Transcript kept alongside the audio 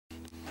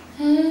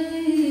Hey.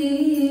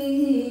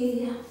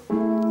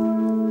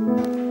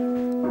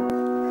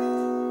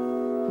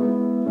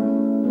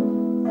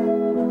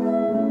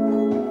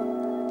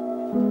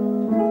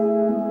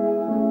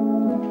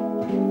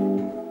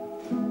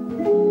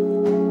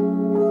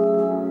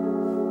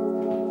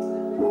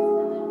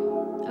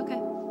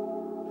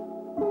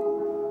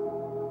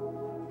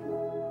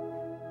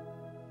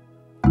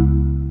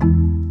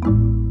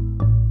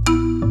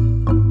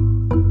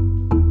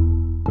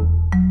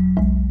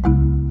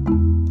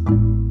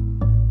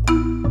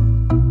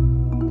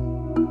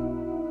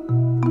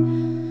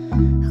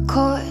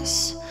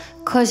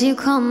 Course you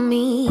call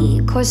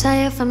me, course I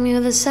hear from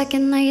you the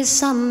second that you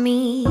saw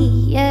me.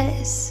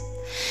 Yes,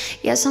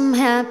 yes I'm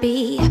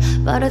happy,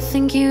 but I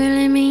think you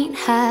really mean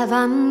have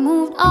I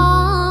moved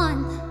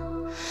on.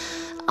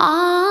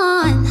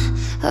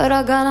 Heard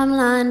I got 'em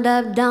lined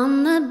up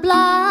down the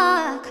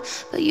block,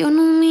 but you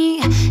know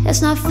me,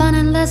 it's not fun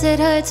unless it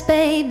hurts,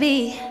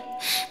 baby.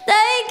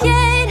 They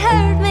can't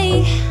hurt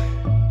me,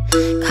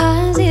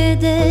 'cause you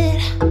did.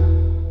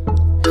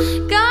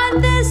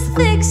 Got this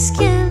thick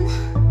skin,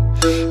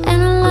 and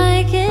I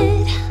like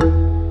it.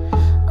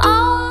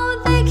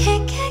 Oh, they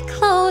can't get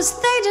close,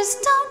 they just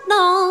don't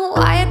know.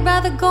 I'd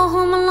rather go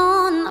home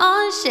alone.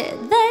 Oh shit,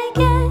 they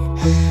can't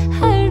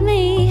hurt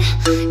me,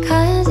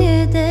 'cause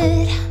you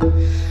did.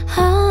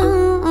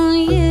 Oh,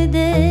 you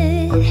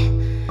did.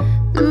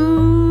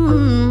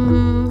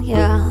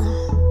 Yeah.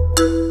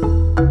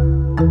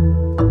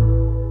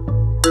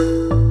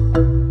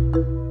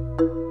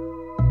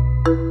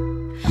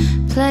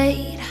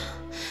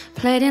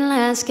 Played in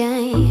last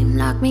game,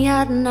 knocked me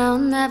out and I'll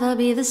never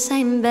be the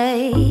same,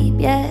 babe.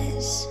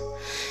 Yes,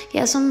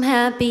 yes I'm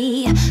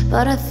happy,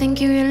 but I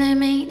think you really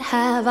mean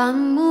have I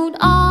moved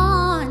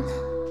on.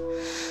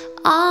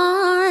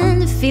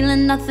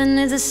 Feeling nothing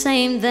is the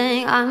same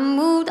thing, I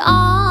moved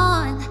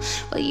on.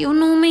 But you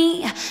know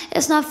me,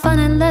 it's not fun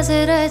unless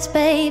it hurts,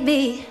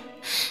 baby.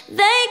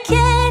 They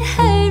can't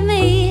hurt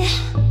me,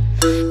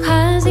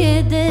 'cause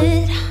you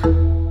did.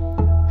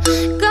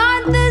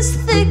 Got this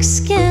thick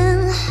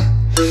skin,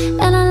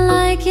 and I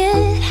like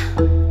it.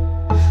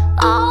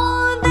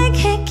 Oh, they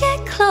can't get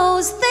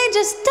close, they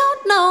just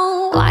don't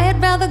know. I'd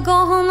rather go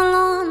home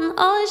alone.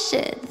 Oh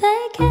shit,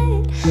 they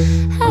can't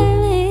hurt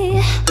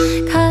me,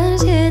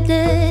 'cause you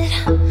did.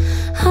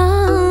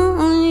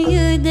 Oh,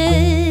 you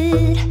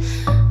did.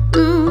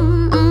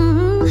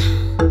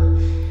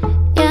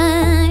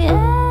 Yeah,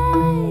 yeah,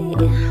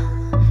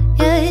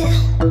 yeah.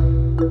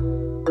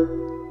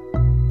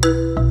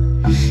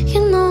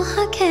 You know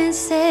I can't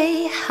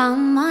say how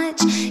much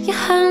you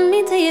hurt me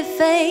to your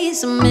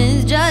face. I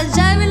misjudged,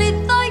 I really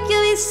thought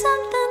you'd be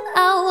something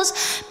else.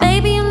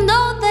 Baby, you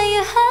know that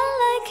you hurt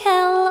like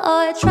hell. Or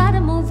I try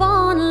to move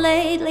on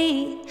lately,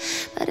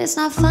 but it's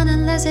not fun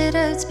unless it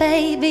hurts,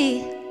 baby.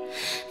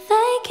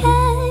 They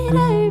can't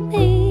hurt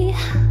me,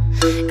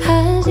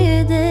 'cause you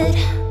did.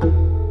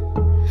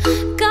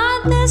 Got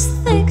this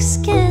thick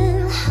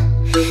skin,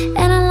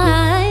 and I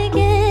like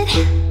it.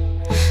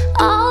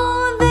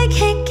 Oh, they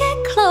can't get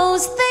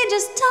close, they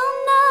just don't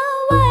know.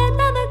 I'd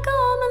rather go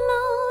home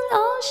alone.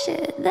 Oh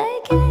shit, they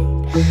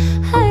can't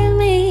hurt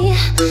me,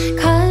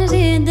 'cause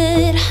you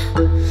did.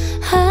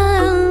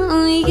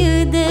 Oh,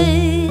 you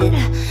did.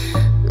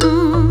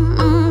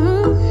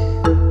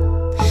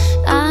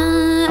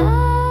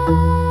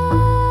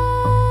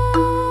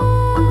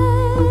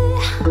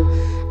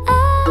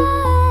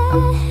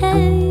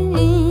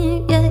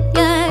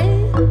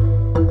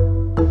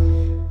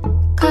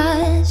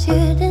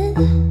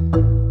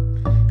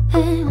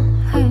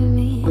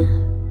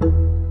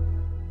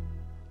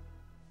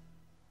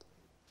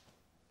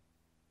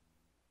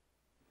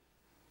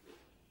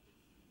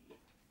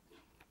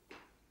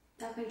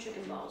 I've been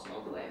chicken balls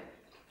all the way.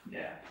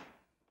 Yeah.